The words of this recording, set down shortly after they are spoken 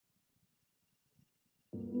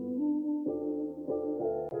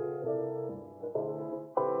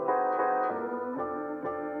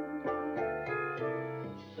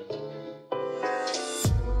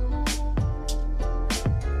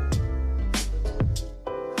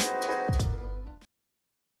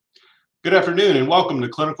Good afternoon and welcome to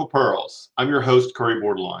Clinical Pearls. I'm your host, Curry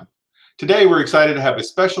Bordelon. Today, we're excited to have a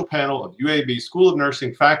special panel of UAB School of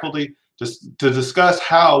Nursing faculty to discuss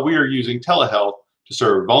how we are using telehealth to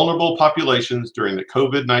serve vulnerable populations during the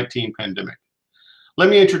COVID-19 pandemic. Let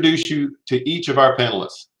me introduce you to each of our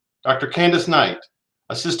panelists. Dr. Candace Knight,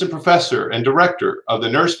 Assistant Professor and Director of the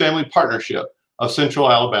Nurse Family Partnership of Central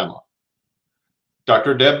Alabama.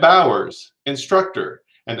 Dr. Deb Bowers, Instructor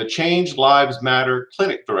and the Change Lives Matter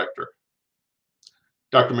Clinic Director.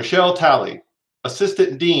 Dr. Michele Talley,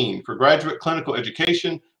 Assistant Dean for Graduate Clinical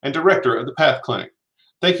Education and Director of the PATH Clinic.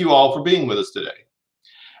 Thank you all for being with us today.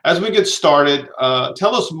 As we get started,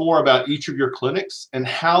 tell us more about each of your clinics and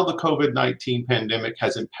how the COVID-19 pandemic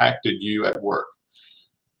has impacted you at work.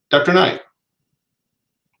 Dr. Knight.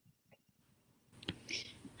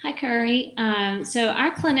 Hi, Curry. So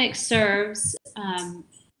our clinic serves the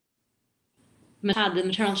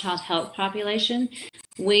maternal child health population.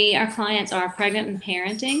 Our clients are pregnant and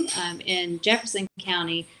parenting. In Jefferson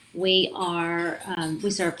County, we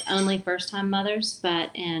serve only first-time mothers, but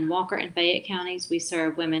in Walker and Fayette counties, we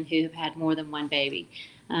serve women who have had more than one baby.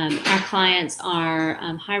 Our clients are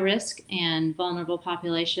high risk and vulnerable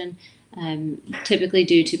population, typically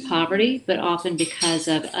due to poverty, but often because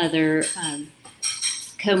of other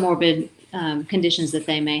comorbid conditions that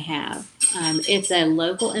they may have. It's a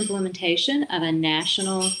local implementation of a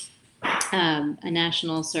national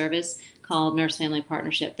service called Nurse Family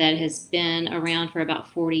Partnership that has been around for about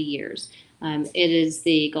 40 years. It is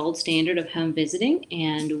the gold standard of home visiting,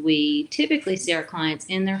 and we typically see our clients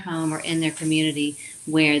in their home or in their community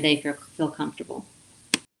where they feel comfortable.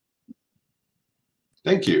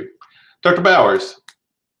 Thank you. Dr. Bowers.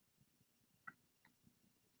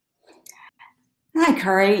 Hi,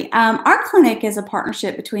 Curry. Our clinic is a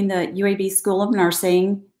partnership between the UAB School of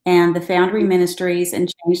Nursing and the Foundry Ministries and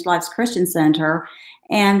Change Lives Christian Center.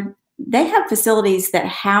 And they have facilities that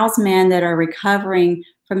house men that are recovering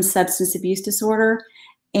from substance abuse disorder.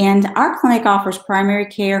 And our clinic offers primary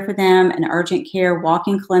care for them, an urgent care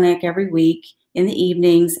walk-in clinic every week in the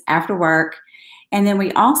evenings after work. And then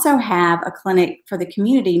we also have a clinic for the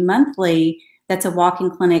community monthly that's a walk-in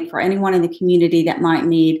clinic for anyone in the community that might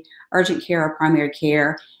need urgent care or primary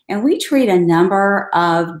care. And we treat a number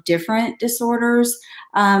of different disorders,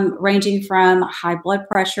 ranging from high blood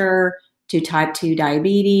pressure to type 2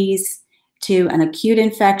 diabetes, to an acute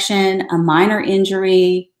infection, a minor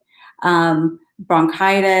injury,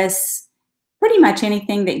 bronchitis, pretty much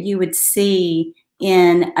anything that you would see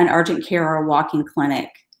in an urgent care or a walk-in clinic.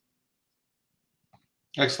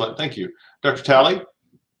 Excellent, thank you. Dr. Talley?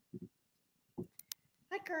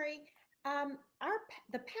 Hi, Curry.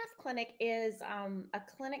 The PATH Clinic is a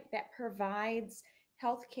clinic that provides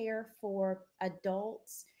health care for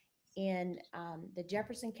adults in the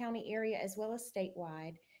Jefferson County area as well as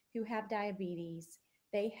statewide who have diabetes.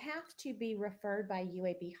 They have to be referred by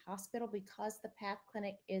UAB Hospital because the PATH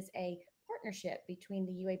Clinic is a partnership between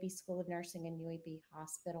the UAB School of Nursing and UAB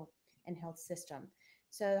Hospital and Health System.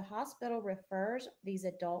 So the hospital refers these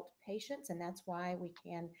adult patients, and that's why we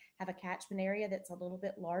can have a catchment area that's a little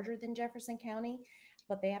bit larger than Jefferson County,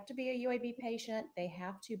 but they have to be a UAB patient. They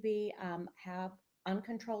have to be have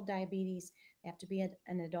uncontrolled diabetes. They have to be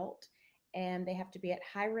an adult, and they have to be at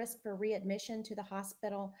high risk for readmission to the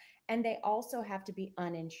hospital, and they also have to be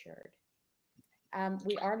uninsured.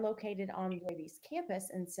 We are located on UAB's campus,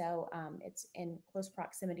 and so it's in close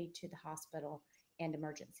proximity to the hospital and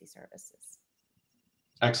emergency services.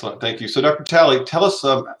 Excellent, thank you. So Dr. Talley, tell us,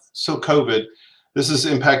 so COVID, this has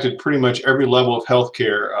impacted pretty much every level of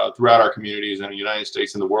healthcare throughout our communities in the United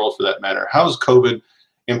States and the world for that matter. How has COVID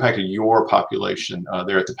impacted your population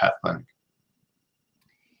there at the PATH Clinic?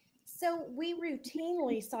 So we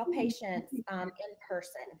routinely saw patients in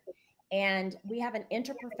person, and we have an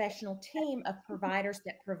interprofessional team of providers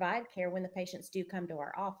that provide care when the patients do come to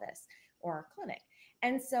our office or our clinic.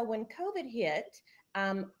 And so when COVID hit,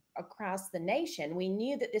 across the nation, we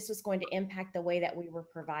knew that this was going to impact the way that we were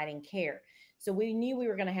providing care. So we knew we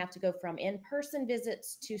were going to have to go from in-person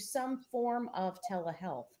visits to some form of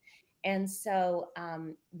telehealth. And so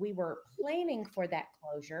we were planning for that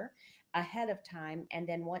closure ahead of time. And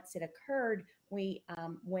then once it occurred, we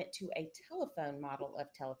went to a telephone model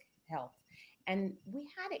of telehealth. And we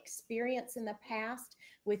had experience in the past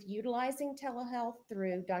with utilizing telehealth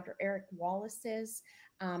through Dr. Eric Wallace's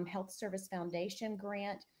Health Service Foundation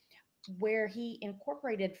grant. where he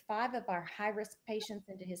incorporated 5 of our high-risk patients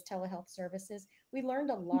into his telehealth services. We learned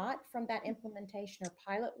a lot from that implementation or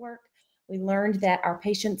pilot work. We learned that our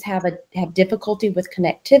patients have difficulty with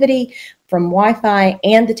connectivity from Wi-Fi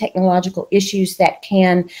and the technological issues that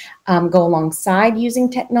can go alongside using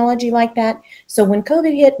technology like that. So when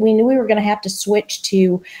COVID hit, we knew we were going to have to switch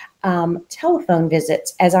to telephone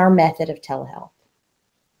visits as our method of telehealth.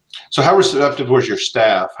 So how receptive was your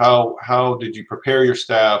staff? How did you prepare your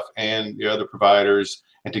staff and the other providers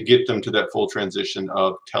and to get them to that full transition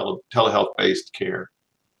of telehealth-based care?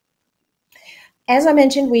 As I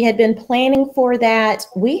mentioned, we had been planning for that.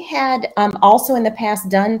 We had also in the past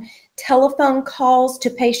done telephone calls to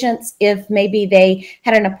patients if maybe they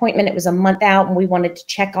had an appointment, it was a month out and we wanted to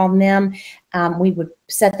check on them. We would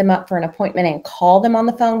set them up for an appointment and call them on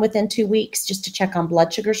the phone within 2 weeks just to check on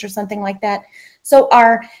blood sugars or something like that. So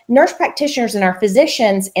our nurse practitioners and our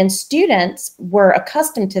physicians and students were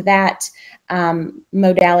accustomed to that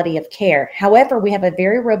modality of care. However, we have a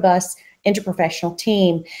very robust interprofessional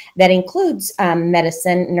team that includes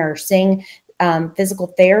medicine, nursing, physical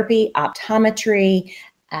therapy, optometry,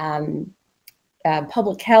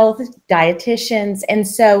 public health, dietitians. And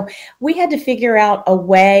so we had to figure out a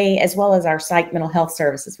way, as well as our psych mental health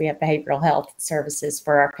services. We have behavioral health services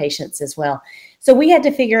for our patients as well. So we had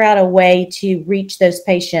to figure out a way to reach those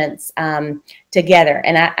patients together.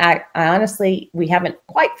 And I honestly, we haven't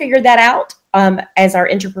quite figured that out as our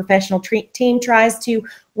interprofessional team tries to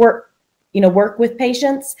work with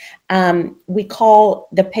patients. We call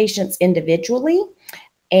the patients individually,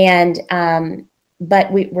 and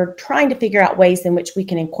but we're trying to figure out ways in which we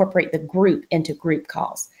can incorporate the group into group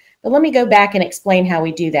calls. But let me go back and explain how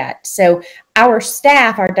we do that. So our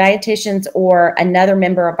staff, our dietitians or another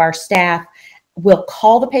member of our staff will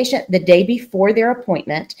call the patient the day before their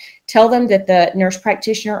appointment, tell them that the nurse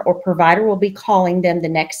practitioner or provider will be calling them the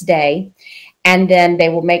next day. And then they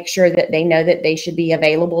will make sure that they know that they should be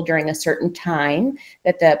available during a certain time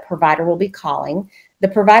that the provider will be calling. The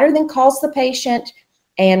provider then calls the patient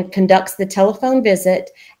and conducts the telephone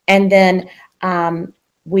visit. And then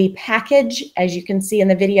we package, as you can see in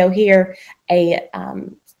the video here,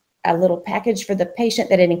 a little package for the patient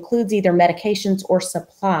that it includes either medications or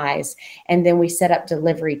supplies. And then we set up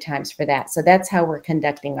delivery times for that. So that's how we're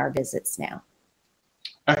conducting our visits now.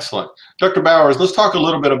 Excellent. Dr. Bowers, let's talk a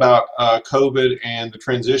little bit about COVID and the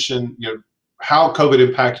transition, how COVID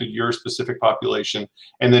impacted your specific population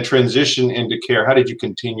and the transition into care. How did you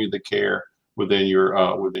continue the care within your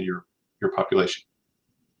population?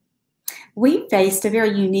 We faced a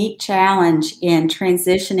very unique challenge in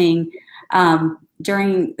transitioning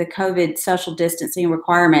during the COVID social distancing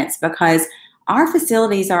requirements, because our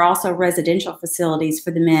facilities are also residential facilities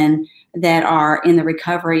for the men that are in the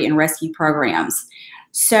recovery and rescue programs.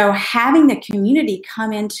 So having the community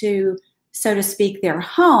come into, so to speak, their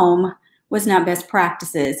home was not best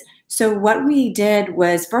practices. So what we did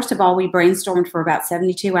was, first of all, we brainstormed for about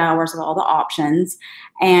 72 hours of all the options,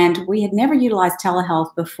 and we had never utilized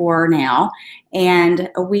telehealth before now. And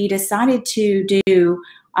we decided to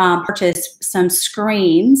purchase some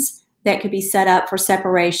screens that could be set up for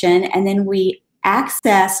separation. And then we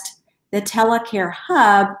accessed the telecare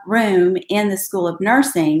hub room in the School of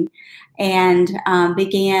Nursing and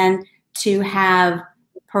began to have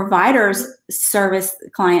providers service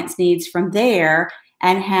clients' needs from there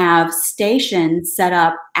and have stations set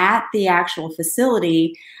up at the actual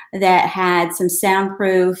facility that had some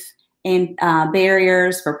soundproof and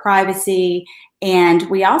barriers for privacy. And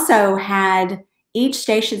we also had each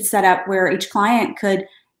station set up where each client could,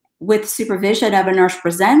 with supervision of a nurse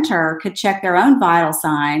presenter, could check their own vital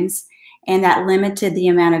signs, and that limited the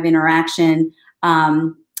amount of interaction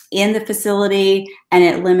in the facility, and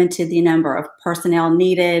it limited the number of personnel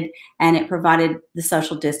needed, and it provided the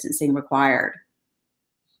social distancing required.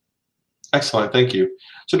 Excellent, thank you.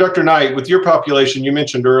 So Dr. Knight, with your population, you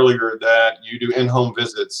mentioned earlier that you do in-home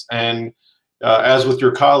visits, and as with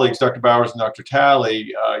your colleagues, Dr. Bowers and Dr.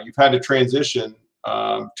 Talley, you've had to transition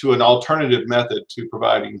to an alternative method to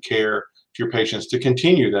providing care to your patients to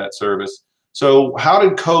continue that service. So how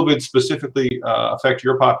did COVID specifically affect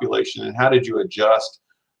your population, and how did you adjust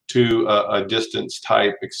to a distance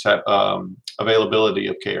type availability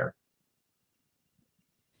of care?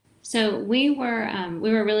 So we were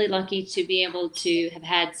really lucky to be able to have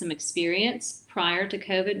had some experience prior to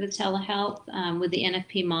COVID with telehealth. With the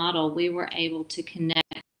NFP model, we were able to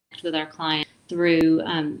connect with our clients through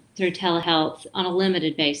telehealth on a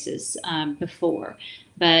limited basis before.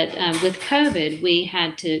 But with COVID, we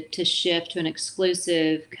had to shift to an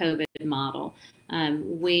exclusive COVID model.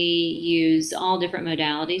 We use all different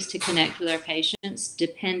modalities to connect with our patients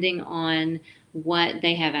depending on what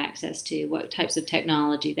they have access to, what types of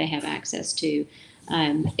technology they have access to.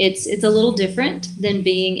 It's a little different than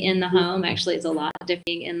being in the home. Actually, it's a lot different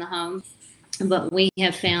being in the home. But we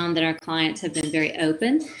have found that our clients have been very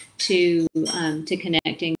open to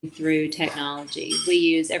connecting through technology. We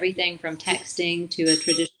use everything from texting to a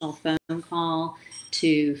traditional phone call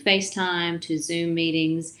to FaceTime to Zoom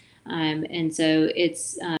meetings, and so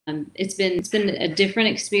it's been a different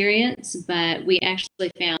experience. But we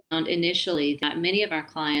actually found initially that many of our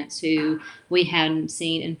clients who we hadn't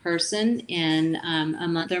seen in person in a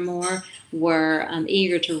month or more were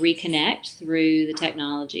eager to reconnect through the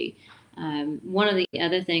technology. One of the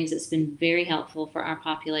other things that's been very helpful for our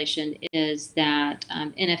population is that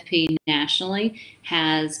NFP nationally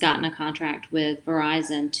has gotten a contract with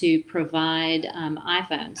Verizon to provide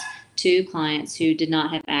iPhones to clients who did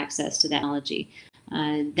not have access to that technology.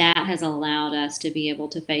 That has allowed us to be able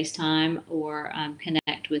to FaceTime or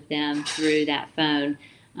connect with them through that phone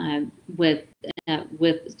with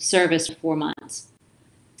service for 4 months.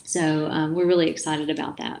 So we're really excited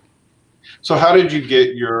about that. So how did you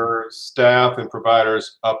get your staff and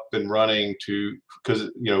providers up and running to, because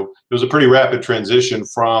it was a pretty rapid transition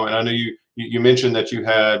from, and I know you mentioned that you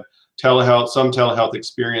had some telehealth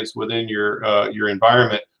experience within your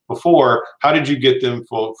environment before. How did you get them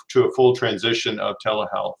to a full transition of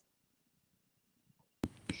telehealth?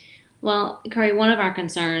 Well, Corey, one of our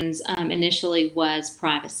concerns initially was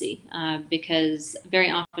privacy, because very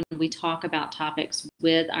often we talk about topics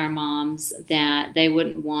with our moms that they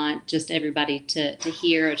wouldn't want just everybody to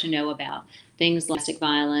hear or to know about. Things like domestic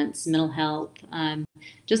violence, mental health,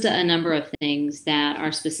 just a number of things that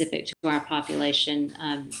are specific to our population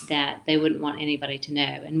that they wouldn't want anybody to know.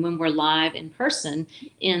 And when we're live in person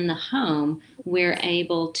in the home, we're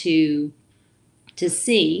able to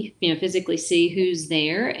see, physically see who's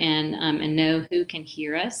there and know who can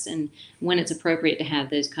hear us and when it's appropriate to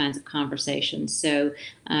have those kinds of conversations. So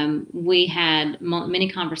we had many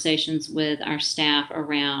conversations with our staff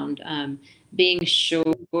around being sure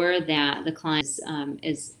that the client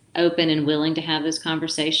is open and willing to have those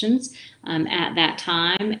conversations at that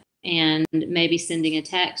time, and maybe sending a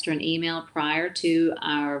text or an email prior to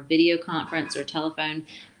our video conference or telephone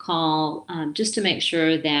call, just to make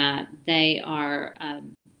sure that they are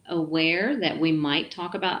aware that we might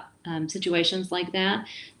talk about situations like that,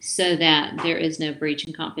 so that there is no breach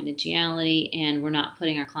in confidentiality and we're not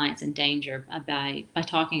putting our clients in danger by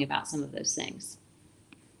talking about some of those things.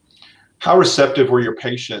 How receptive were your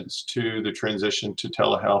patients to the transition to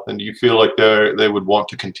telehealth, and do you feel like they would want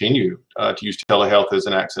to continue to use telehealth as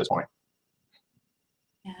an access point?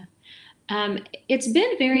 Yeah. It's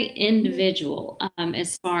been very individual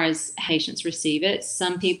as far as patients receive it.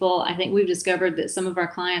 Some people, I think we've discovered that some of our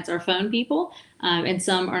clients are phone people and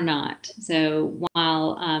some are not. So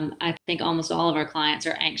while I think almost all of our clients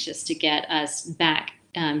are anxious to get us back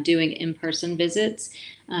doing in-person visits,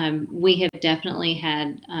 we have definitely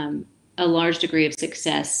had a large degree of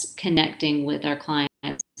success connecting with our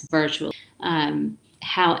clients virtually.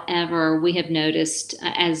 However, we have noticed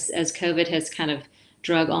as COVID has kind of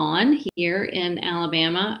drug on here in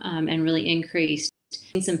Alabama and really increased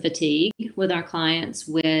some fatigue with our clients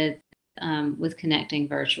with connecting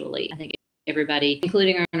virtually. I think everybody,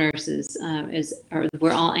 including our nurses,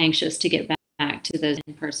 we're all anxious to get back to those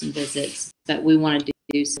in-person visits, but we want to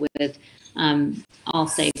do so with all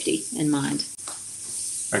safety in mind.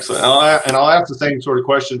 Excellent. I'll ask the same sort of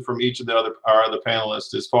question from each of our other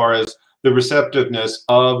panelists as far as the receptiveness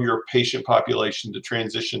of your patient population to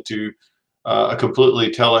transition to a completely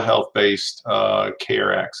telehealth-based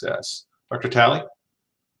care access. Dr. Talley?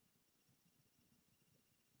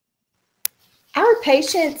 Our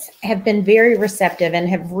patients have been very receptive and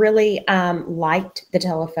have really liked the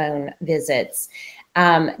telephone visits.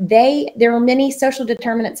 There are many social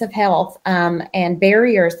determinants of health and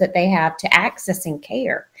barriers that they have to accessing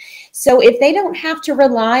care. So if they don't have to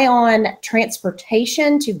rely on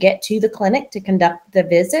transportation to get to the clinic to conduct the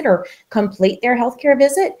visit or complete their healthcare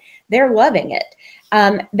visit, they're loving it.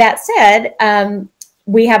 That said,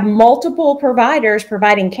 we have multiple providers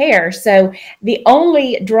providing care. So the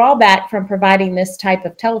only drawback from providing this type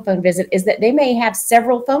of telephone visit is that they may have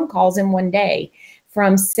several phone calls in one day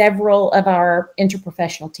from several of our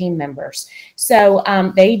interprofessional team members. So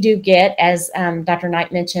they do get, as Dr.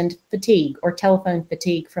 Knight mentioned, fatigue or telephone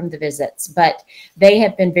fatigue from the visits, but they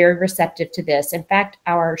have been very receptive to this. In fact,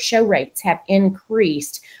 our show rates have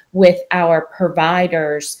increased with our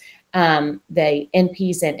providers, the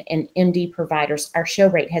NPs and MD providers. Our show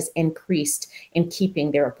rate has increased in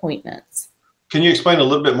keeping their appointments. Can you explain a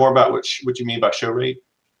little bit more about what you mean by show rate?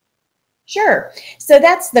 Sure. So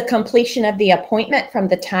that's the completion of the appointment from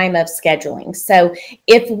the time of scheduling. So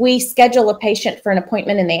if we schedule a patient for an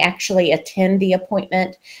appointment and they actually attend the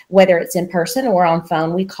appointment, whether it's in person or on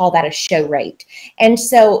phone, we call that a show rate. And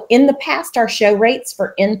so in the past, our show rates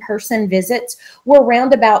for in-person visits were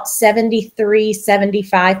around about 73,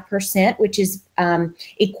 75%, which is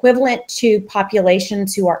equivalent to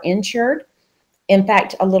populations who are insured. In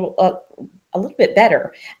fact, a little bit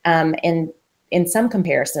better in some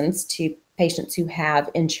comparisons to patients who have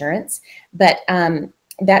insurance, but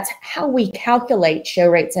that's how we calculate show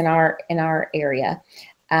rates in our area,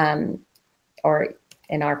 or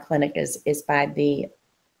in our clinic is by the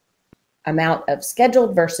amount of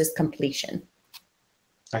scheduled versus completion.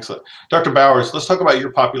 Excellent. Dr. Bowers, let's talk about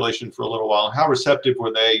your population for a little while. How receptive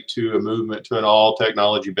were they to a movement to an all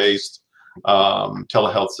technology-based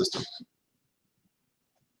telehealth system?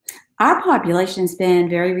 Our population's been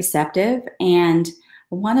very receptive, and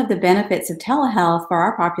one of the benefits of telehealth for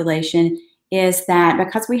our population is that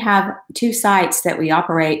because we have 2 sites that we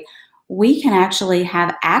operate, we can actually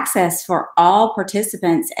have access for all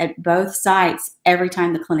participants at both sites every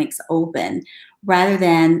time the clinic's open, rather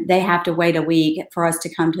than they have to wait a week for us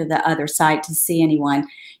to come to the other site to see anyone.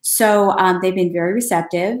 So they've been very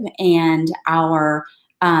receptive, and our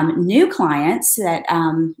new clients that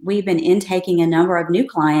we've been intaking a number of new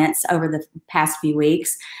clients over the past few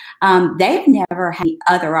weeks. They've never had any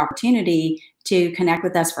other opportunity to connect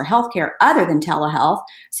with us for healthcare other than telehealth.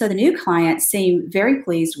 So the new clients seem very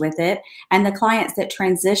pleased with it. And the clients that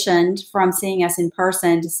transitioned from seeing us in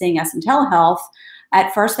person to seeing us in telehealth,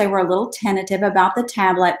 at first they were a little tentative about the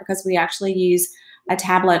tablet because we actually use a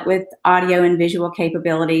tablet with audio and visual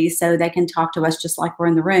capabilities so they can talk to us just like we're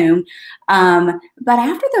in the room. But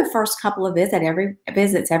after the first couple of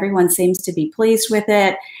visits, everyone seems to be pleased with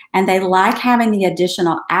it, and they like having the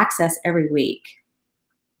additional access every week.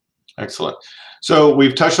 Excellent. So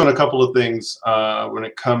we've touched on a couple of things when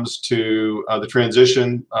it comes to the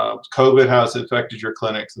transition, COVID, how it's affected your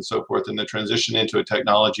clinics and so forth, and the transition into a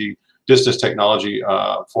technology, distance technology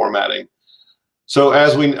formatting. So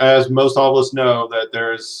as most all of us know, that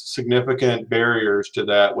there's significant barriers to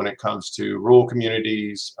that when it comes to rural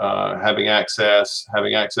communities, having access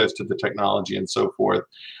to the technology and so forth.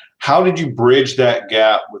 How did you bridge that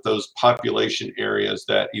gap with those population areas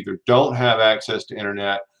that either don't have access to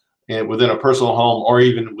internet and within a personal home, or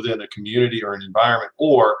even within a community or an environment,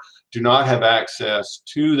 or do not have access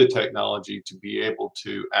to the technology to be able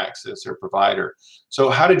to access their provider? So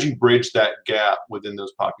how did you bridge that gap within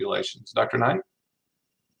those populations? Dr. Knight?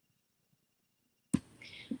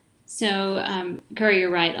 So, Curry, you're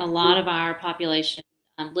right. A lot of our population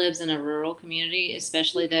lives in a rural community,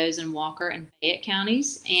 especially those in Walker and Fayette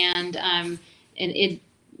counties, and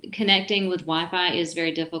connecting with Wi-Fi is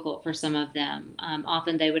very difficult for some of them.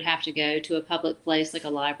 Often they would have to go to a public place like a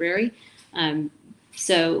library.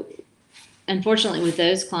 So unfortunately with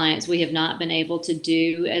those clients, we have not been able to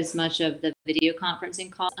do as much of the video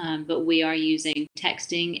conferencing calls, but we are using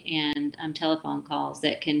texting and telephone calls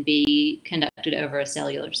that can be conducted over a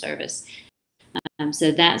cellular service.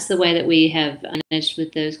 So that's the way that we have managed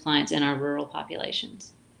with those clients in our rural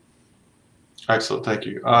populations. Excellent, thank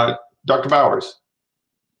you. Dr. Bowers.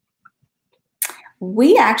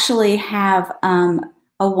 We actually have a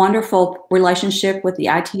wonderful relationship with the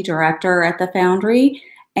IT director at the Foundry,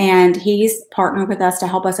 and he's partnered with us to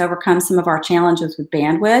help us overcome some of our challenges with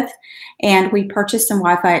bandwidth. And we purchased some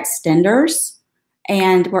Wi-Fi extenders,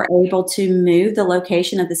 and we're able to move the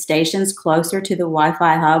location of the stations closer to the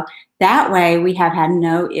Wi-Fi hub. That way we have had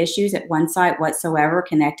no issues at one site whatsoever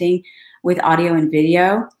connecting with audio and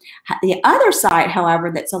video. The other site,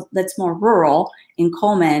 however, that's more rural in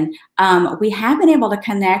Coleman, we have been able to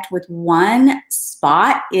connect with one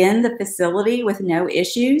spot in the facility with no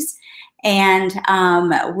issues. And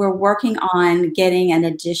we're working on getting an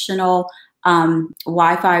additional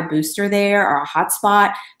Wi-Fi booster there, or a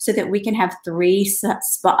hotspot, so that we can have 3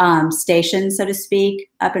 stations, so to speak,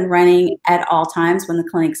 up and running at all times when the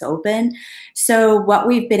clinic's open. So what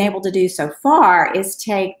we've been able to do so far is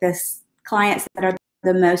take the clients that are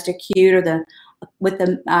the most acute or with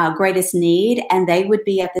the greatest need, and they would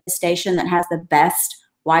be at the station that has the best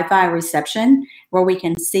Wi-Fi reception, where we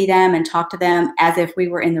can see them and talk to them as if we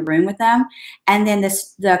were in the room with them. And then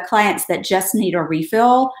the clients that just need a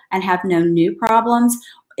refill and have no new problems,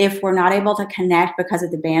 if we're not able to connect because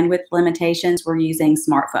of the bandwidth limitations, we're using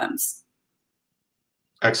smartphones.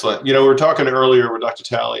 Excellent. You know, we were talking earlier with Dr.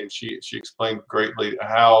 Talley, and she explained greatly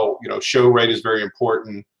how, you know, show rate is very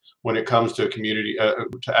important when it comes to a community,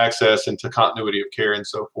 to access and to continuity of care and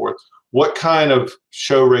so forth. what kind of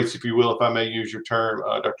show rates, if you will, if I may use your term,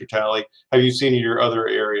 Dr. Talley, have you seen in your other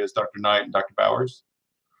areas, Dr. Knight and Dr. Bowers?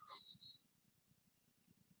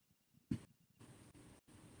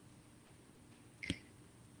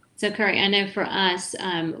 So, Curry, I know for us,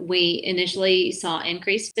 we initially saw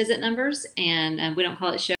increased visit numbers, and we don't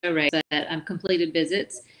call it show rates, but completed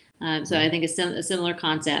visits. So I think it's a similar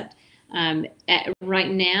concept.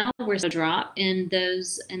 Right now, we're still a drop in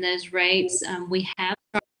those rates. We have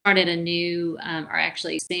started a new, or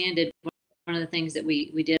actually expanded. One of the things that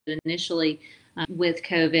we did initially with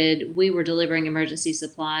COVID, we were delivering emergency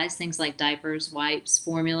supplies, things like diapers, wipes,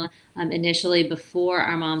 formula, initially before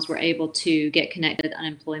our moms were able to get connected to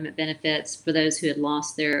unemployment benefits for those who had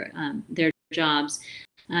lost their jobs.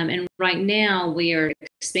 And right now we are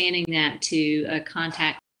expanding that to a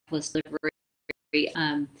contactless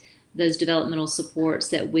delivery, those developmental supports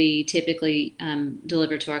that we typically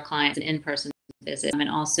deliver to our clients in in-person visit, and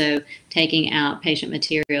also taking out patient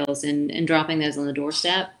materials and dropping those on the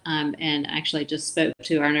doorstep. And actually just spoke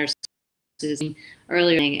to our nurses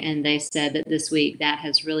earlier, and they said that this week that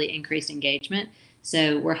has really increased engagement.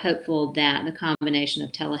 So we're hopeful that the combination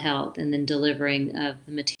of telehealth and then delivering of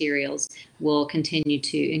the materials will continue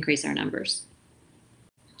to increase our numbers.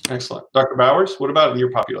 Excellent. Dr. Bowers, what about in your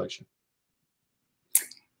population?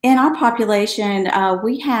 In our population,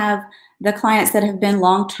 we have the clients that have been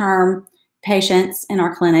long-term patients in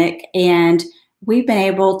our clinic, and we've been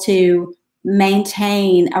able to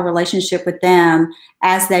maintain a relationship with them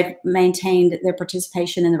as they've maintained their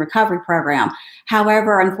participation in the recovery program.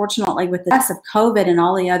 However, unfortunately, with the deaths of COVID and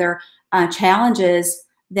all the other challenges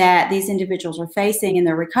that these individuals are facing in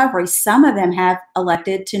their recovery, some of them have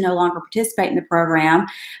elected to no longer participate in the program.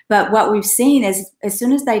 But what we've seen is as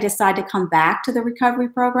soon as they decide to come back to the recovery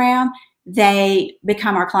program, they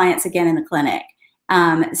become our clients again in the clinic.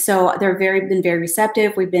 So they're been very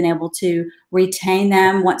receptive. We've been able to retain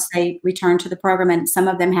them once they return to the program, and some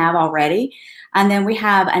of them have already. And then we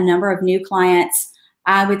have a number of new clients.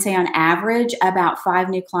 I would say on average about 5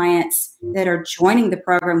 new clients that are joining the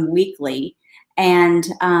program weekly. And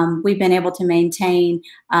we've been able to maintain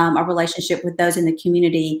a relationship with those in the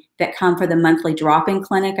community that come for the monthly drop-in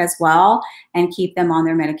clinic as well, and keep them on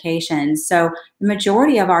their medications. So the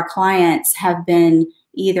majority of our clients have been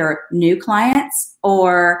either new clients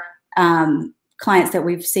or clients that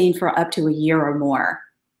we've seen for up to a year or more.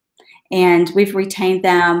 And we've retained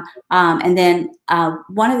them. And then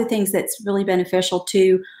one of the things that's really beneficial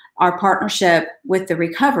to our partnership with the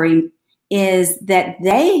recovery is that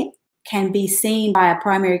they can be seen by a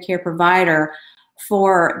primary care provider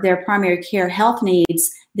for their primary care health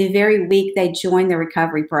needs the very week they join the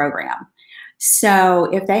recovery program. So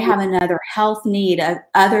if they have another health need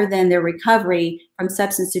other than their recovery from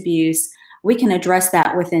substance abuse, we can address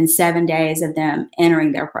that within 7 days of them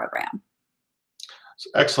entering their program.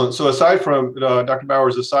 Excellent. So aside from, Dr.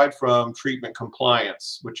 Bowers, aside from treatment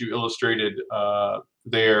compliance, which you illustrated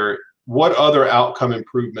there, what other outcome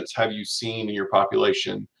improvements have you seen in your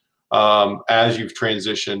population as you've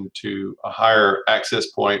transitioned to a higher access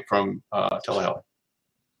point from telehealth?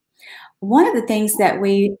 One of the things that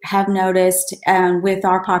we have noticed with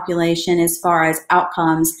our population as far as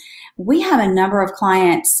outcomes, we have a number of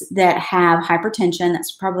clients that have hypertension.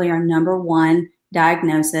 That's probably our #1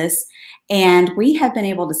 diagnosis. And we have been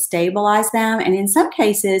able to stabilize them. And in some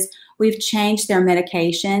cases, we've changed their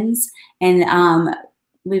medications, and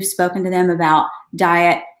we've spoken to them about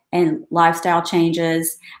diet and lifestyle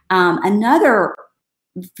changes. Another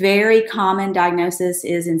very common diagnosis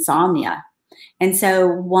is insomnia. And so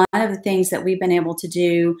one of the things that we've been able to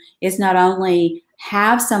do is not only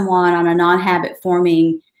have someone on a non-habit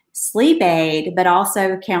forming sleep aid, but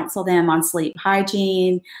also counsel them on sleep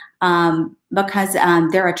hygiene, because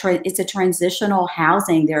it's a transitional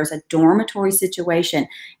housing. There's a dormitory situation,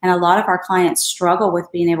 and a lot of our clients struggle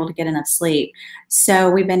with being able to get enough sleep. So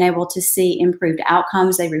we've been able to see improved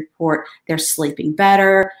outcomes. They report they're sleeping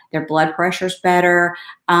better, their blood pressure's better,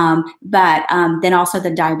 but then also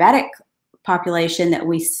the diabetic population that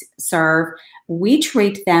we serve, we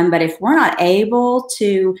treat them, but if we're not able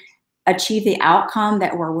to achieve the outcome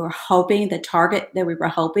that we're hoping, the target that we were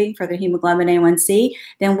hoping for the hemoglobin A1C,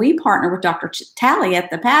 then we partner with Dr. Talley at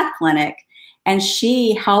the PATH Clinic, and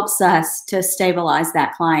she helps us to stabilize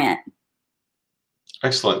that client.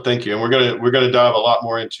 Excellent, thank you. And we're gonna dive a lot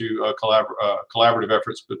more into collaborative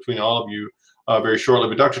efforts between all of you very shortly.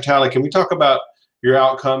 But Dr. Talley, can we talk about your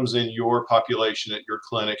outcomes in your population at your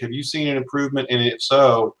clinic? Have you seen an improvement, and if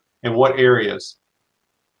so, in what areas?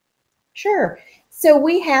 Sure. So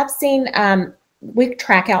we have seen we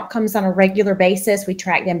track outcomes on a regular basis. We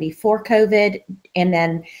track them before COVID and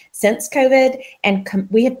then since COVID, and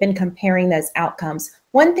we have been comparing those outcomes.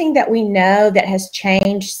 One thing that we know that has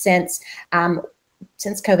changed since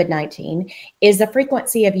COVID-19 is the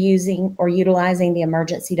frequency of using or utilizing the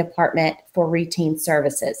emergency department for routine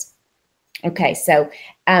services. Okay, so,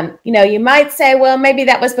 you know, you might say, well, maybe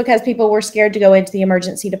that was because people were scared to go into the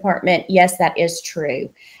emergency department. Yes, that is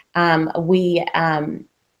true. We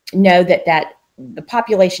know that the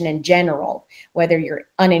population in general, whether you're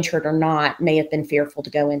uninsured or not, may have been fearful to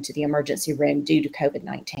go into the emergency room due to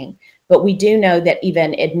COVID-19. But we do know that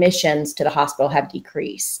even admissions to the hospital have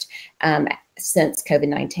decreased since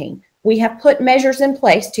COVID-19. We have put measures in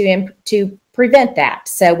place to prevent that.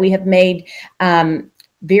 So we have made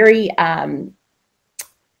very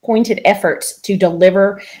pointed efforts to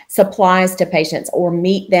deliver supplies to patients or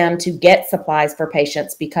meet them to get supplies for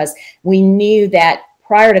patients, because we knew that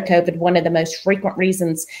prior to COVID, one of the most frequent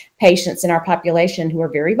reasons patients in our population who are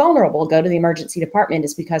very vulnerable go to the emergency department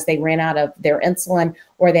is because they ran out of their insulin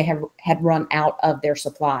or they had run out of their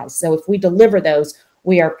supplies. So if we deliver those,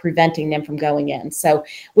 we are preventing them from going in. So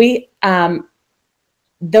we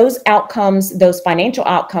those outcomes, those financial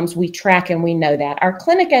outcomes, we track and we know that. Our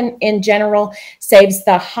clinic in general saves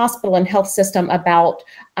the hospital and health system about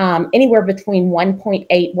anywhere between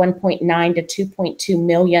 1.8, 1.9 to 2.2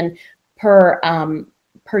 million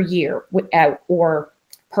per year, or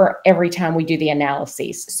per every time we do the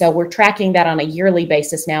analyses. So we're tracking that on a yearly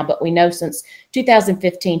basis now, but we know since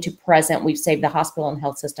 2015 to present, we've saved the hospital and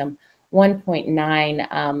health system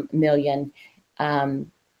 1.9 million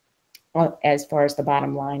as far as the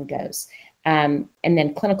bottom line goes. And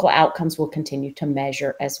then clinical outcomes will continue to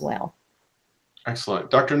measure as well. Excellent.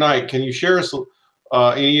 Dr. Knight, can you share us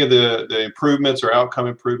any of the improvements or outcome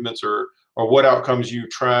improvements, or what outcomes you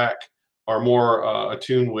track are more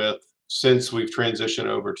attuned with since we've transitioned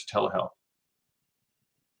over to telehealth?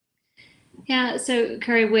 Yeah, so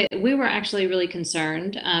Curry, we were actually really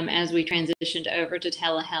concerned as we transitioned over to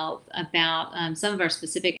telehealth about some of our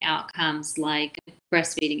specific outcomes like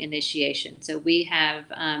breastfeeding initiation. So we have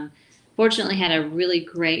fortunately had a really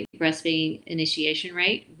great breastfeeding initiation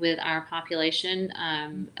rate with our population,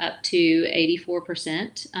 up to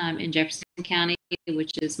 84% in Jefferson County,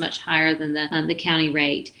 which is much higher than the county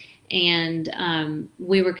rate. And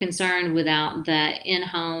we were concerned without the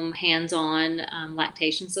in-home hands-on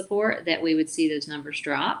lactation support that we would see those numbers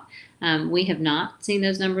drop. We have not seen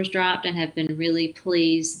those numbers drop and have been really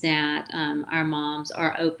pleased that our moms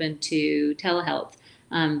are open to telehealth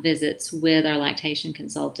visits with our lactation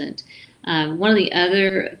consultant. One of the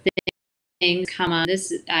other things come on,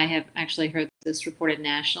 I have actually heard this reported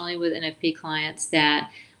nationally with NFP clients,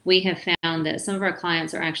 that we have found that some of our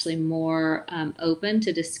clients are actually more open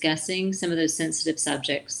to discussing some of those sensitive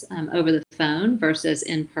subjects over the phone versus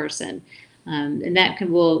in person. And that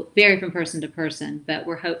will vary from person to person, but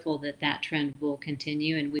we're hopeful that that trend will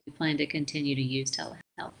continue, and we plan to continue to use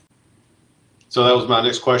telehealth. So that was my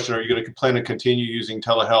next question. Are you going to plan to continue using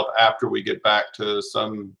telehealth after we get back to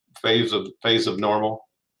some phase of normal?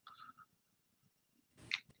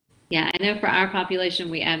 Yeah, I know for our population,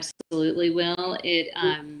 we absolutely will.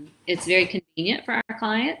 It's very convenient for our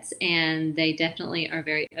clients, and they definitely are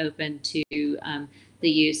very open to the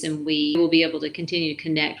use, and we will be able to continue to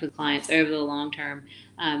connect with clients over the long term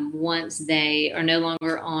once they are no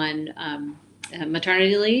longer on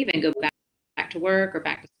maternity leave and go back to work or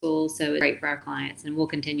back to school. So it's great for our clients, and we'll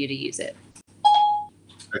continue to use it.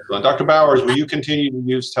 Excellent. Dr. Bowers, will you continue to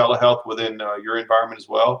use telehealth within your environment as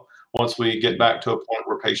well once we get back to a point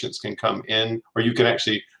where patients can come in, or you can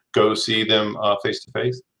actually go see them face to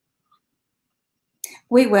face?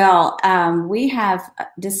 We will. We have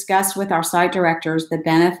discussed with our site directors the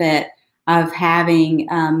benefit of having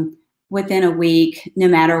within a week, no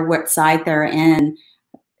matter what site they're in,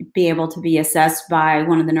 be able to be assessed by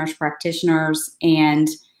one of the nurse practitioners and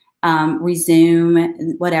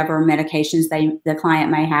resume whatever medications the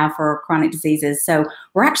client may have for chronic diseases. So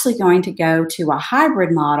we're actually going to go to a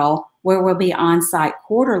hybrid model where we'll be on site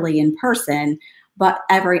quarterly in person, but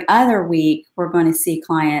every other week we're going to see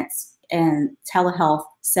clients in telehealth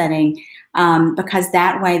setting, because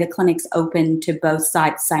that way the clinic's open to both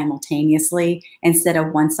sites simultaneously instead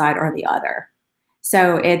of one side or the other.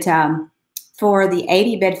 So it for the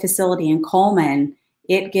 80-bed facility in Coleman,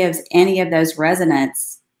 it gives any of those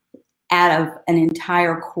residents out of an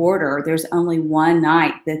entire quarter, there's only one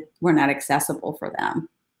night that we're not accessible for them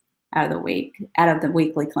out of the week, out of the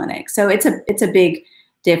weekly clinic. So it's a big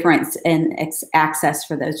difference in its access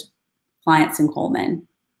for those clients in Coleman.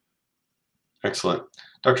 Excellent.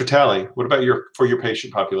 Dr. Talley, what about for your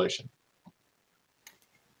patient population?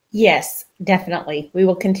 Yes, definitely. We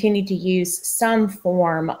will continue to use some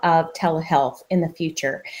form of telehealth in the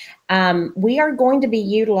future. We are going to be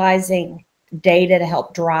utilizing data to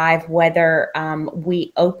help drive whether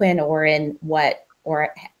we open or in what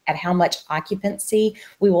or at how much occupancy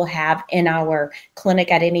we will have in our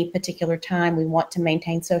clinic at any particular time. We want to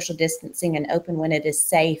maintain social distancing and open when it is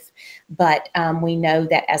safe, but we know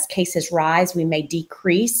that as cases rise, we may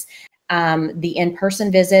decrease the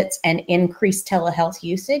in-person visits and increase telehealth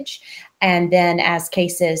usage. And then as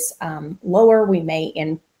cases lower, we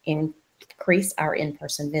may increase our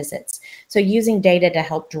in-person visits. So using data to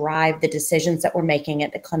help drive the decisions that we're making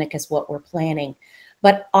at the clinic is what we're planning.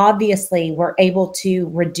 But obviously, we're able to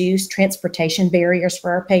reduce transportation barriers for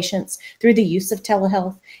our patients through the use of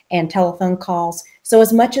telehealth and telephone calls. So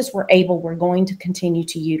as much as we're able, we're going to continue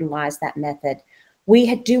to utilize that method.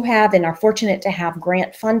 We do have and are fortunate to have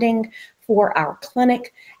grant funding for our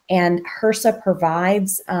clinic, and HRSA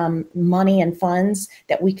provides money and funds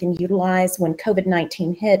that we can utilize. When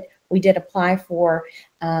COVID-19 hit, we did apply for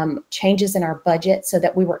changes in our budget so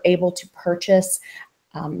that we were able to purchase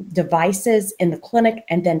devices in the clinic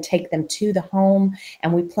and then take them to the home.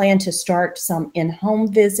 And we plan to start some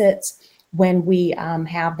in-home visits when we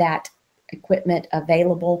have that equipment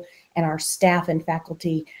available, and our staff and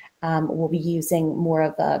faculty will be using more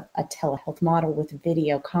of a telehealth model with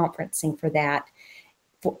video conferencing for that,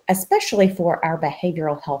 especially for our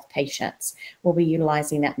behavioral health patients. We'll be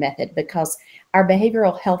utilizing that method because our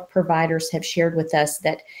behavioral health providers have shared with us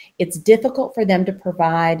that it's difficult for them to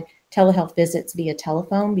provide telehealth visits via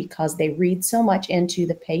telephone because they read so much into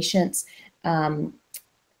the patient's kind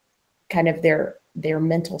of their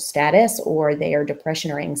mental status or their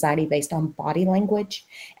depression or anxiety based on body language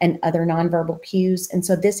and other nonverbal cues. And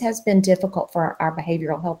so this has been difficult for our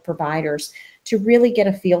behavioral health providers to really get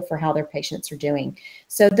a feel for how their patients are doing.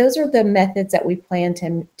 So those are the methods that we plan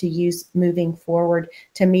to use moving forward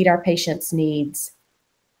to meet our patients' needs,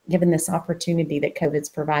 given this opportunity that COVID's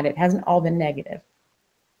provided. It hasn't all been negative.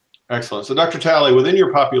 Excellent. So Dr. Talley, within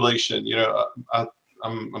your population,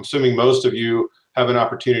 I'm assuming most of you have an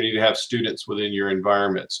opportunity to have students within your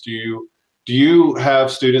environments. Do you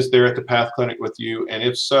have students there at the PATH Clinic with you? And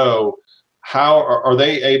if so, how are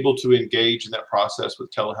they able to engage in that process with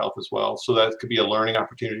telehealth as well? So that could be a learning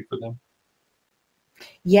opportunity for them?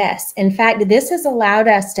 Yes. In fact, this has allowed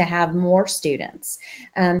us to have more students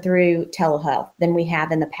through telehealth than we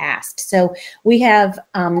have in the past. So we have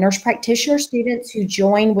nurse practitioner students who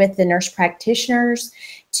join with the nurse practitioners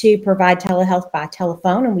to provide telehealth by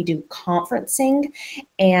telephone, and we do conferencing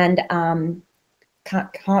and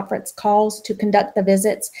conference calls to conduct the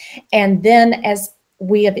visits. And then as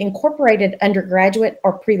we have incorporated undergraduate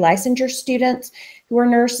or pre-licensure students who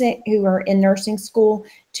are in nursing school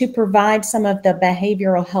to provide some of the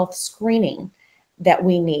behavioral health screening that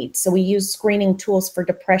we need. So we use screening tools for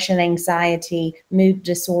depression, anxiety, mood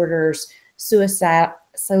disorders,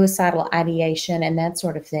 suicidal ideation, and that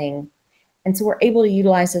sort of thing. And so we're able to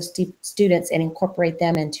utilize those students and incorporate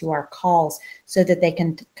them into our calls so that they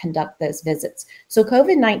can conduct those visits. So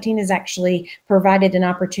COVID-19 has actually provided an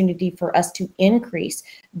opportunity for us to increase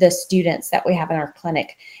the students that we have in our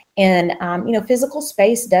clinic. And, physical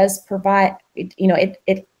space does provide,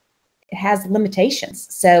 it has limitations.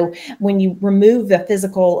 So when you remove the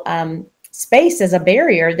physical space as a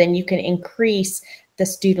barrier, then you can increase the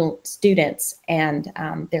students and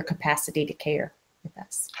their capacity to care with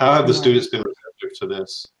us. How have the students been receptive to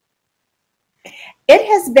this? It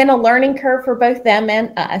has been a learning curve for both them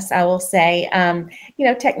and us, I will say.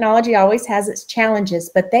 Technology always has its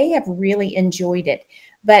challenges, but they have really enjoyed it.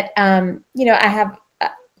 But, I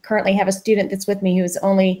currently have a student that's with me who's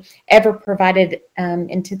only ever provided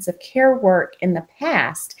intensive care work in the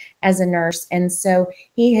past as a nurse. And so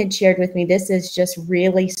he had shared with me, this is just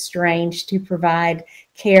really strange to provide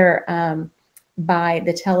care by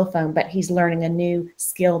the telephone, but he's learning a new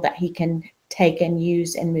skill that he can take and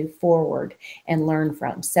use and move forward and learn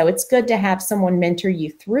from. So it's good to have someone mentor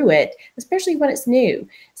you through it, especially when it's new.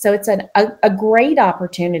 So it's a great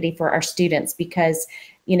opportunity for our students because,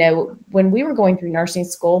 when we were going through nursing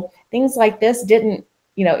school, things like this didn't,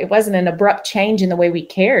 it wasn't an abrupt change in the way we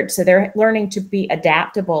cared. So they're learning to be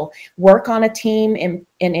adaptable, work on a team,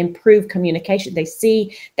 and improve communication. They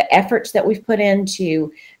see the efforts that we've put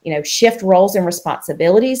into, shift roles and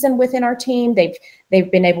responsibilities and within our team.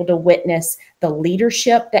 They've been able to witness the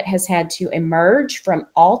leadership that has had to emerge from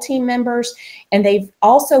all team members. And they've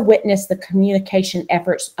also witnessed the communication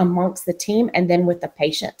efforts amongst the team and then with the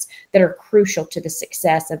patients that are crucial to the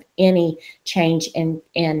success of any change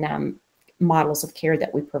in models of care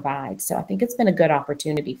that we provide. So I think it's been a good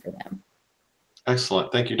opportunity for them.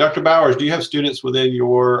 Excellent. Thank you. Dr. Bowers, do you have students within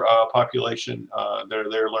your population that are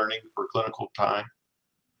there learning for clinical time?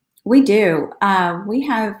 We do. We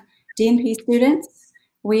have DNP students,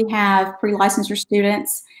 we have pre-licensure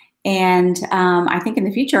students, and I think in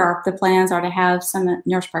the future the plans are to have some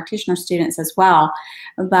nurse practitioner students as well.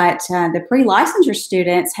 But the pre-licensure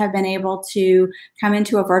students have been able to come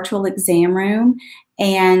into a virtual exam room,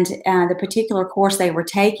 and the particular course they were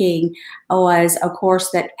taking was a course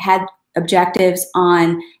that had objectives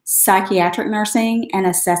on psychiatric nursing and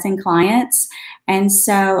assessing clients. And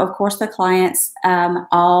so, of course, the clients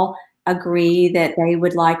all agree that they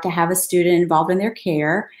would like to have a student involved in their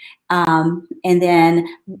care. And then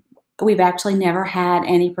we've actually never had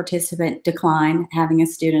any participant decline having a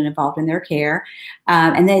student involved in their care.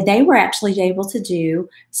 And they were actually able to do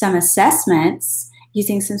some assessments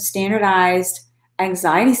using some standardized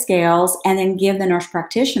anxiety scales and then give the nurse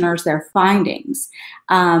practitioners their findings.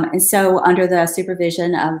 And so under the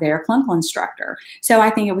supervision of their clinical instructor. So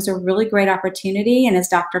I think it was a really great opportunity. And as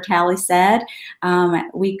Dr. Talley said,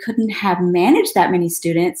 we couldn't have managed that many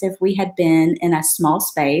students if we had been in a small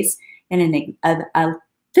space in a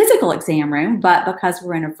physical exam room, but because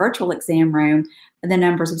we're in a virtual exam room, the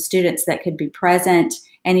numbers of students that could be present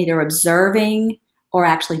and either observing or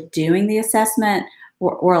actually doing the assessment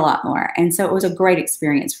were a lot more. And so it was a great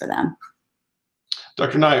experience for them.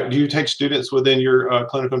 Dr. Knight, do you take students within your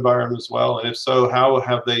clinical environment as well? And if so, how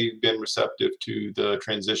have they been receptive to the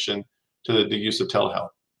transition to the use of telehealth?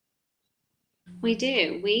 We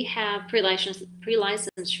do. We have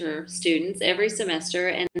pre-licensure students every semester,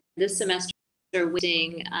 and this semester we're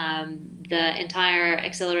using the entire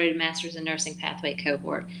Accelerated Masters in Nursing Pathway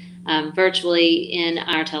cohort virtually in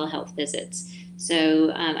our telehealth visits.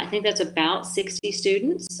 So I think that's about 60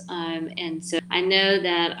 students. And so I know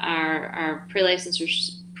that our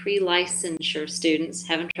pre-licensure students,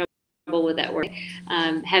 having trouble with that word,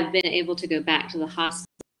 have been able to go back to the hospital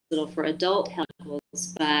for adult health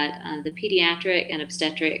levels, but the pediatric and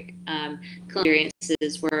obstetric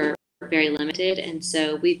experiences were very limited. And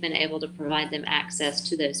so we've been able to provide them access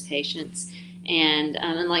to those patients. And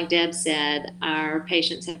like Deb said, our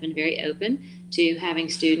patients have been very open to having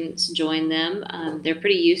students join them. They're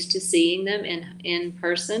pretty used to seeing them in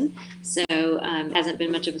person, so it hasn't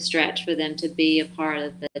been much of a stretch for them to be a part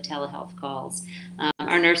of the telehealth calls.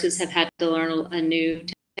 Our nurses have had to learn a new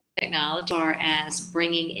technology as far as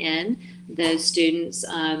bringing in those students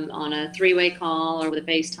on a three-way call or with a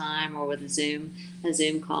FaceTime or with a Zoom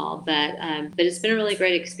call. But it's been a really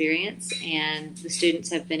great experience, and the students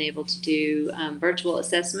have been able to do virtual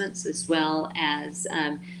assessments as well as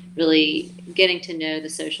really getting to know the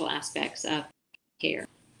social aspects of care.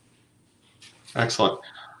 Excellent.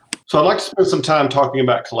 So I'd like to spend some time talking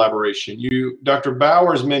about collaboration. Dr.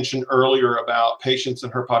 Bowers mentioned earlier about patients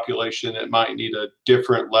in her population that might need a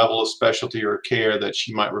different level of specialty or care, that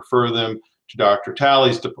she might refer them to Dr.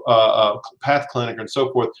 Talley's PATH Clinic and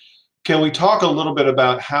so forth. Can we talk a little bit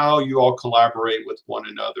about how you all collaborate with one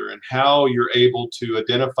another and how you're able to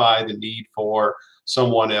identify the need for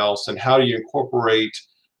someone else, and how do you incorporate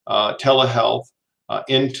telehealth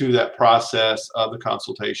into that process of the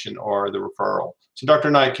consultation or the referral? So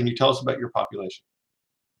Dr. Knight, can you tell us about your population?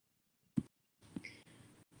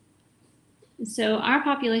 So our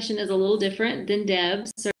population is a little different than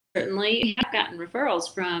Deb's. Certainly, I've gotten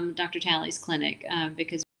referrals from Dr. Talley's clinic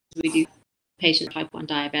because we do patient type 1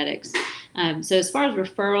 diabetics. So as far as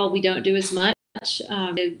referral, we don't do as much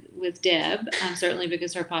with Deb, certainly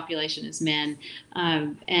because her population is men.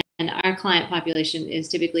 And our client population is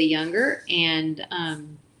typically younger, and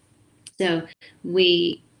so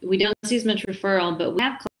we don't see as much referral, but we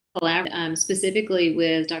have collaborated specifically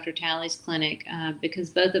with Dr. Talley's clinic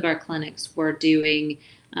because both of our clinics were doing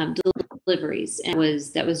deliveries, and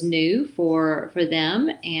that was new for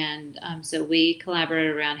them, and so we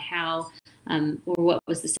collaborated around how or what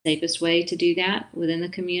was the safest way to do that within the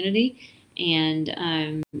community.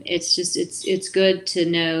 And it's good to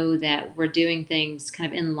know that we're doing things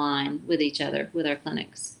kind of in line with each other with our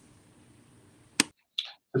clinics.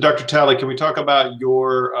 Dr. Talley, can we talk about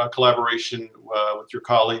your collaboration with your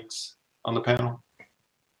colleagues on the panel?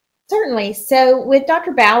 Certainly. So with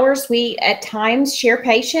Dr. Bowers, we at times share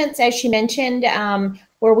patients, as she mentioned,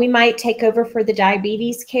 where we might take over for the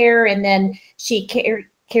diabetes care, and then she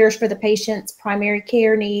cares for the patient's primary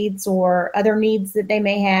care needs or other needs that they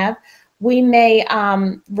may have. We may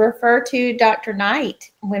refer to Dr.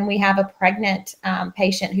 Knight when we have a pregnant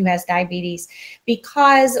patient who has diabetes,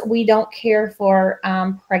 because we don't care for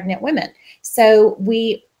pregnant women. So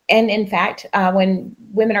and in fact, when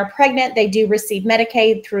women are pregnant, they do receive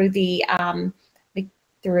Medicaid through the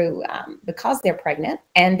through because they're pregnant,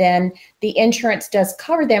 and then the insurance does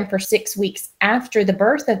cover them for 6 weeks after the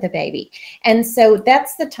birth of the baby. And so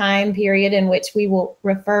that's the time period in which we will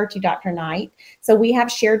refer to Dr. Knight. So we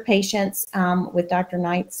have shared patients with Dr.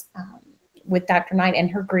 Knight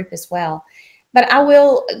and her group as well. But I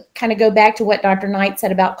will kind of go back to what Dr. Knight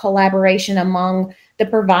said about collaboration among the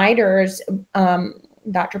providers,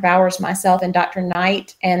 Dr. Bowers, myself, and Dr.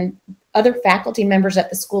 Knight, and other faculty members at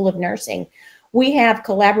the School of Nursing. We have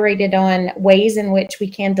collaborated on ways in which we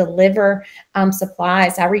can deliver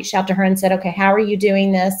supplies. I reached out to her and said, okay, how are you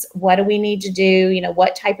doing this? What do we need to do? You know,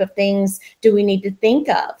 what type of things do we need to think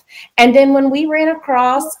of? And then when we ran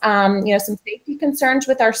across, you know, some safety concerns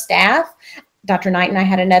with our staff, Dr. Knight and I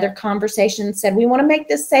had another conversation and said, we want to make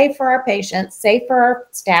this safe for our patients, safe for our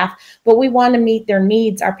staff, but we want to meet their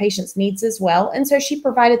needs, our patients' needs as well. And so she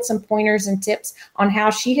provided some pointers and tips on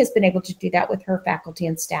how she has been able to do that with her faculty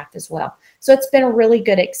and staff as well. So it's been a really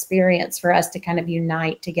good experience for us to kind of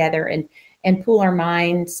unite together and pool our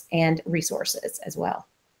minds and resources as well.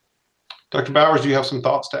 Dr. Bowers, do you have some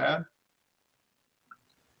thoughts to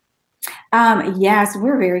add? Yes,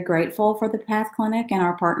 we're very grateful for the PATH Clinic and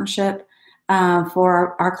our partnership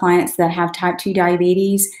for our clients that have type 2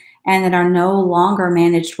 diabetes and that are no longer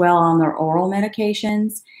managed well on their oral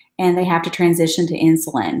medications, and they have to transition to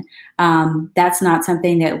insulin. That's not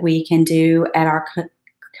something that we can do at our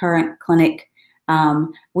current clinic.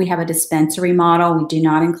 We have a dispensary model. We do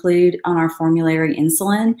not include on our formulary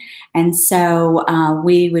insulin. And so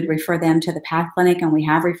we would refer them to the PATH Clinic, and we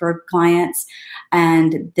have referred clients,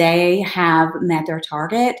 and they have met their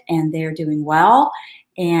target and they're doing well.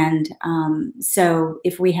 And so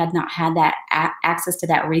if we had not had that access to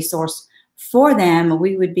that resource for them,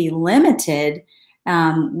 we would be limited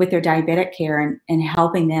with their diabetic care and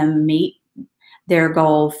helping them meet their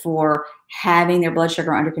goal for having their blood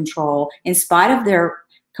sugar under control in spite of their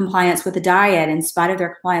compliance with the diet, in spite of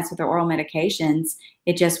their compliance with their oral medications.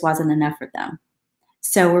 It just wasn't enough for them.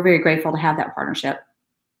 So we're very grateful to have that partnership.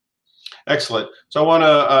 Excellent. So I want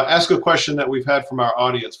to ask a question that we've had from our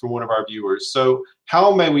audience, from one of our viewers. So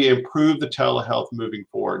how may we improve the telehealth moving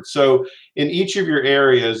forward? So in each of your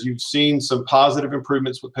areas, you've seen some positive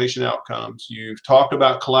improvements with patient outcomes. You've talked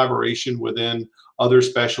about collaboration within other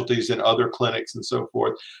specialties and other clinics and so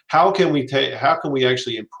forth. How can we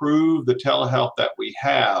actually improve the telehealth that we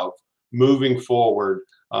have moving forward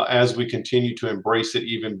as we continue to embrace it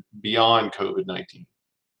even beyond COVID-19?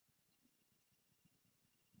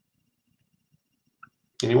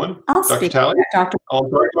 Anyone? I'll Dr. speak Talley? to that, Dr. Oh,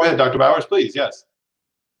 sorry. Go ahead, Dr. Bowers, please. Yes.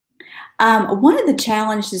 One of the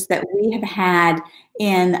challenges that we have had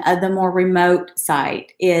in the more remote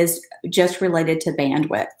site is just related to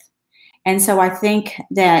bandwidth. And so I think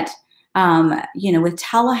that, you know, with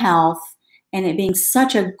telehealth and it being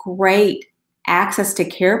such a great access to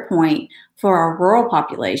care point for our rural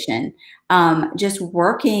population, just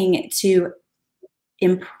working to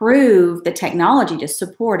improve the technology to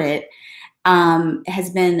support it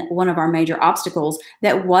has been one of our major obstacles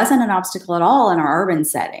that wasn't an obstacle at all in our urban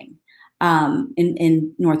setting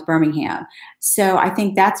in North Birmingham. So I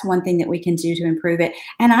think that's one thing that we can do to improve it.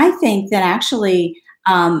 And I think that actually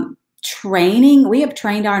training, we have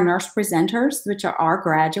trained our nurse presenters, which are our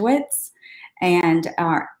graduates, and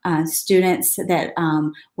our students that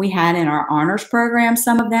we had in our honors program,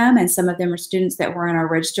 some of them, and some of them are students that were in our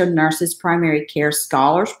registered nurses primary care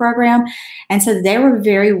scholars program. And so they were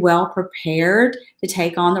very well prepared to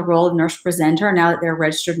take on the role of nurse presenter now that they're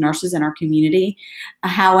registered nurses in our community.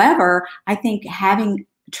 However, I think having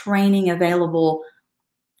training available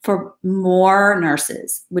for more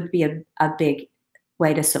nurses would be a big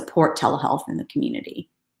way to support telehealth in the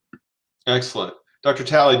community. Excellent. Dr.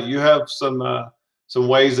 Talley, do you have some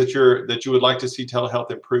ways that you would like to see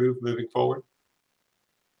telehealth improve moving forward?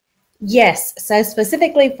 Yes. So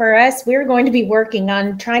specifically for us, we're going to be working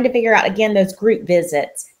on trying to figure out, again, those group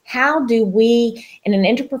visits. How do we, in an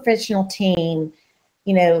interprofessional team,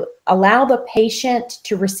 you know, allow the patient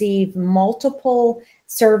to receive multiple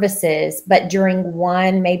services, but during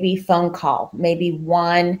one maybe phone call, maybe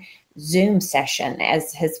one Zoom session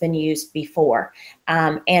as has been used before,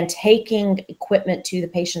 and taking equipment to the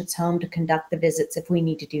patient's home to conduct the visits if we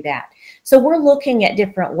need to do that. So we're looking at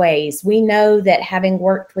different ways. We know that having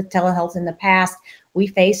worked with telehealth in the past, we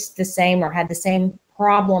faced the same or had the same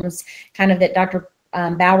problems kind of that Dr.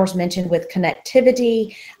 Bowers mentioned with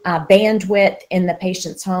connectivity, bandwidth in the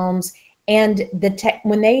patient's homes. And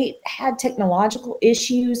when they had technological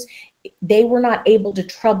issues, they were not able to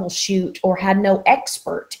troubleshoot or had no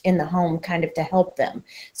expert in the home kind of to help them.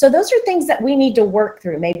 So those are things that we need to work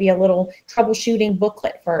through, maybe a little troubleshooting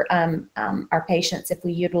booklet for our patients if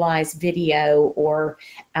we utilize video or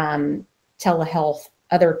telehealth,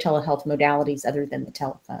 other telehealth modalities other than the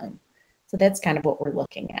telephone. So that's kind of what we're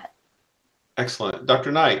looking at. Excellent.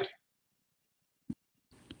 Dr. Knight.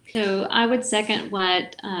 So I would second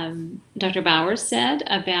what Dr. Bowers said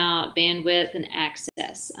about bandwidth and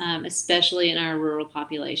access, especially in our rural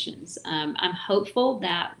populations. I'm hopeful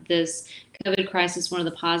that this COVID crisis, one of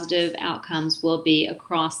the positive outcomes will be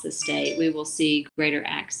across the state. We will see greater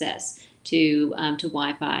access to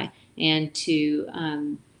Wi-Fi and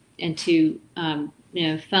to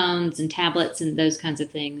phones and tablets and those kinds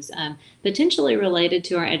of things, potentially related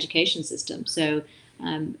to our education system. So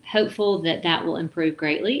I'm hopeful that that will improve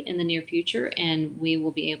greatly in the near future, and we will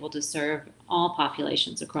be able to serve all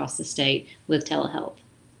populations across the state with telehealth.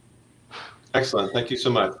 Excellent. Thank you so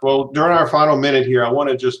much. Well, during our final minute here, I want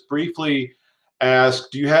to just briefly ask,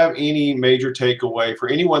 do you have any major takeaway for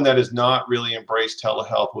anyone that has not really embraced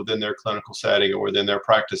telehealth within their clinical setting or within their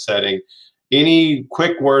practice setting? Any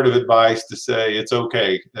quick word of advice to say it's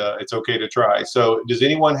okay to try? So does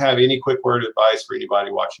anyone have any quick word of advice for anybody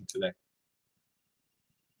watching today?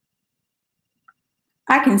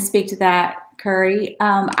 I can speak to that, Curry.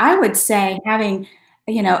 I would say having,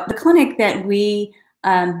 the clinic that we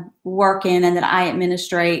work in and that I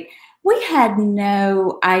administrate, we had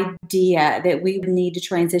no idea that we would need to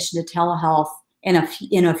transition to telehealth in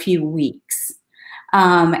a few weeks.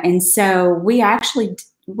 And so we actually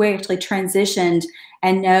transitioned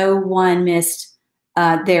and no one missed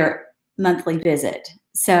their monthly visit.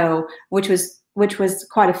 So, which was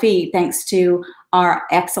quite a feat thanks to our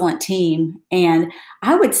excellent team. And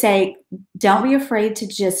I would say, don't be afraid to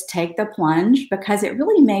just take the plunge because it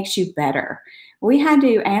really makes you better. We had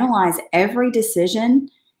to analyze every decision,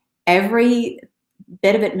 every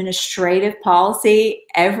bit of administrative policy,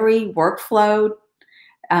 every workflow,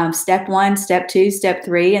 step 1, step 2, step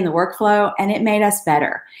 3 in the workflow, and it made us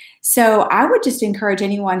better. So I would just encourage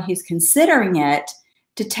anyone who's considering it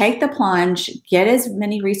to take the plunge, get as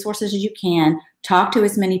many resources as you can, talk to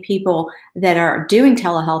as many people that are doing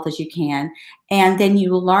telehealth as you can, and then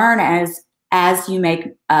you learn as you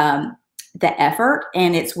make the effort,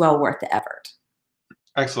 and it's well worth the effort.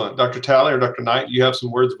 Excellent. Dr. Talley or Dr. Knight, you have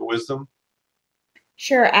some words of wisdom?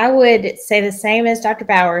 Sure. I would say the same as Dr.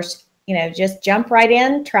 Bowers. Just jump right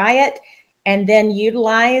in, try it, and then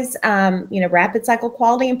utilize, rapid cycle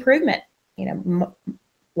quality improvement.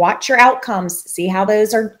 Watch your outcomes, see how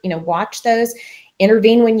those are, watch those,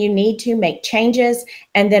 intervene when you need to, make changes,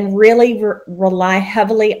 and then really rely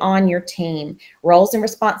heavily on your team. Roles and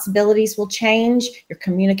responsibilities will change. Your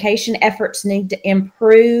communication efforts need to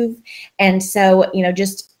improve. And so,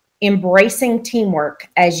 just embracing teamwork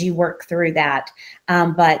as you work through that.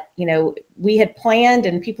 But, we had planned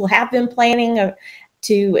and people have been planning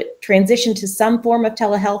to transition to some form of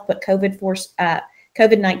telehealth, but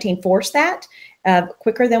COVID-19 forced that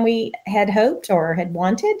quicker than we had hoped or had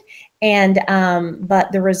wanted. And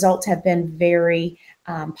but the results have been very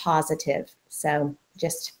positive. So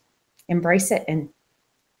just embrace it and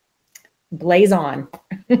blaze on.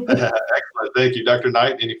 Excellent. Thank you. Dr.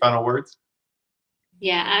 Knight, any final words?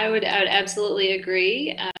 Yeah, I would absolutely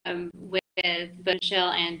agree with both Michele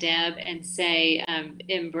and Deb and say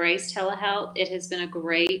embrace telehealth. It has been a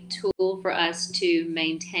great tool for us to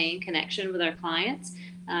maintain connection with our clients.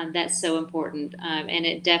 That's so important. And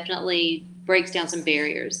it definitely breaks down some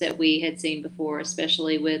barriers that we had seen before,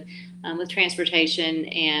 especially with transportation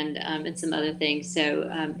and some other things. So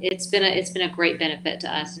it's been a great benefit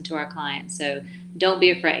to us and to our clients. So don't be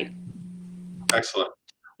afraid. Excellent.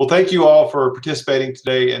 Well, thank you all for participating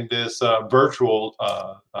today in this virtual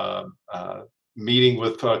meeting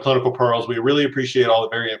with Clinical Pearls. We really appreciate all the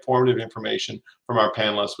very informative information from our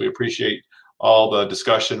panelists. We appreciate all the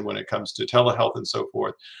discussion when it comes to telehealth and so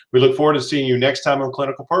forth. We look forward to seeing you next time on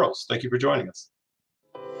Clinical Pearls. Thank you for joining us.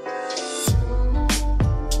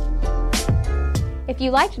 If you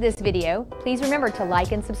liked this video, please remember to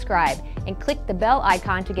like and subscribe and click the bell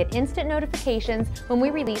icon to get instant notifications when we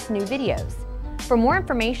release new videos. For more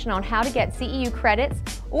information on how to get CEU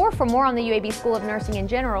credits or for more on the UAB School of Nursing in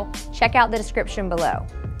general, check out the description below.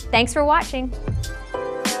 Thanks for watching.